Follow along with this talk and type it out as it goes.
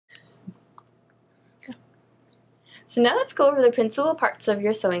So now let's go over the principal parts of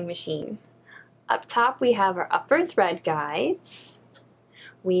your sewing machine. Up top we have our upper thread guides.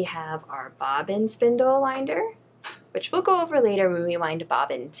 We have our bobbin spindle winder, which we'll go over later when we wind a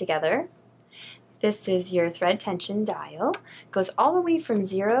bobbin together. This is your thread tension dial. It goes all the way from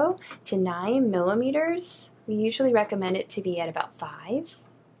 0 to 9 millimeters. We usually recommend it to be at about 5.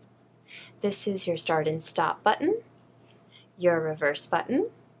 This is your start and stop button, your reverse button,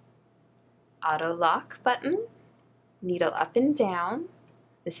 auto lock button, needle up and down.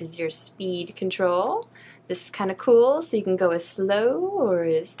 This is your speed control. This is kind of cool, so you can go as slow or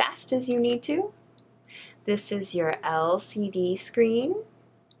as fast as you need to. This is your LCD screen.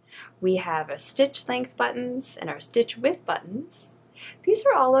 We have our stitch length buttons and our stitch width buttons. These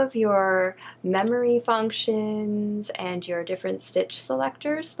are all of your memory functions and your different stitch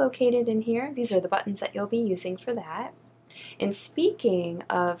selectors located in here. These are the buttons that you'll be using for that. And speaking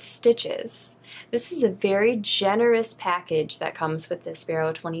of stitches, this is a very generous package that comes with the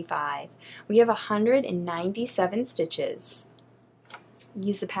Sparrow 25. We have 197 stitches.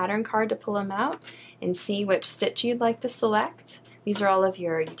 Use the pattern card to pull them out and see which stitch you'd like to select. These are all of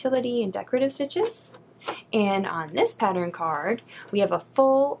your utility and decorative stitches. And on this pattern card, we have a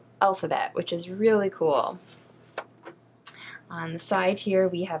full alphabet, which is really cool. On the side here,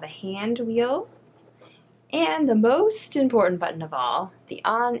 we have a hand wheel. And the most important button of all, the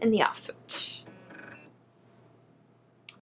on and the off switch.